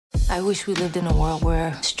I wish we lived in a world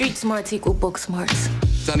where street smarts equal book smarts.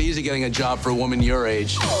 It's not easy getting a job for a woman your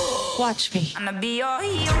age. Watch me. I'm gonna be your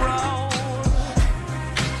hero.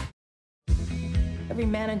 Every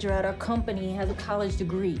manager at our company has a college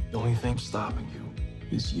degree. The only thing stopping you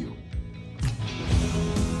is you.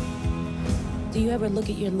 Do you ever look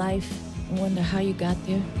at your life and wonder how you got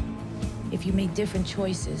there? If you made different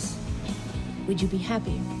choices, would you be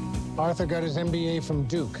happier? Arthur got his MBA from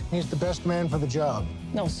Duke. He's the best man for the job.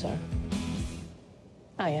 No, sir.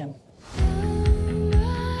 I am.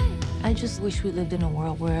 I just wish we lived in a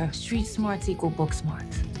world where street smarts equal book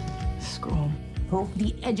smarts. Screw 'em. Who?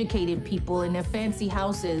 The educated people in their fancy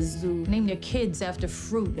houses who name their kids after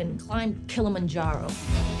fruit and climb Kilimanjaro.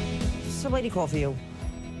 What's the lady call for you?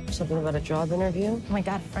 Something about a job interview? Oh my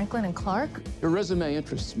God, Franklin and Clark? Your resume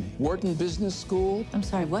interests me. Wharton Business School. I'm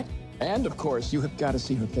sorry, what? And, of course, you have got to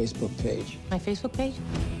see her Facebook page. My Facebook page?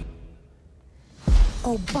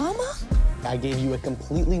 Obama? I gave you a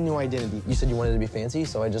completely new identity. You said you wanted to be fancy,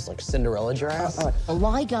 so I just, like, Cinderella'd your ass. A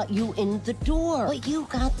lie got you in the door. But you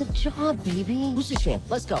got the job, baby. Who's the champ?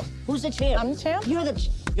 Let's go. Who's the champ? I'm the champ? You're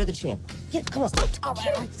the champ. Yeah, come on.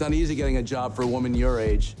 It's not easy getting a job for a woman your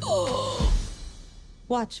age.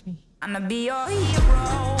 Watch me. I'm gonna be your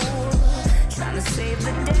hero. Trying to save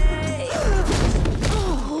the day.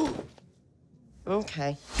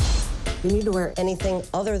 Okay. You need to wear anything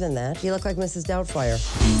other than that. You look like Mrs. Doubtfire.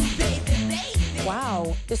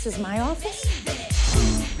 Wow, this is my office?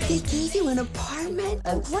 They gave you an apartment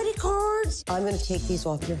and credit cards. I'm gonna take these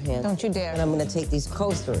off your hands. Don't you dare. And I'm gonna take these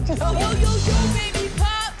coasters. Yo, baby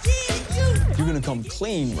pop. You're gonna come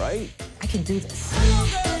clean, right? I can do this.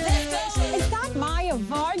 Is that Maya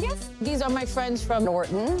Vargas? These are my friends from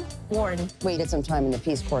Norton. Warren. We did some time in the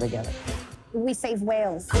Peace Corps together. We save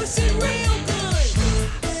whales. Push it real good.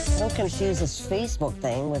 Don't confuse this Facebook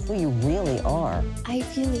thing with who you really are. I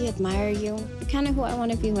really admire you. You're kind of who I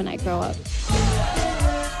want to be when I grow up.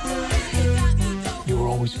 You were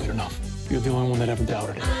always good enough. You're the only one that ever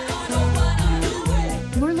doubted it.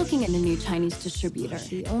 We're looking at a new Chinese distributor.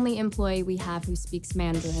 The only employee we have who speaks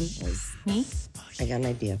Mandarin is me. I got an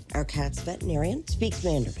idea. Our cat's veterinarian speaks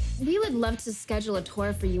Mandarin. We would love to schedule a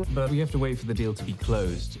tour for you. But we have to wait for the deal to be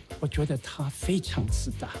closed. 我觉得他非常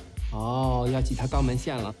自大。哦，要挤他肛门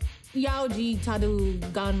腺了。要记他的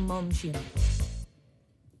肛门腺。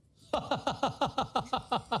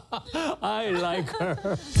I like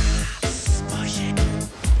her.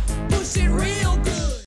 Push it real good.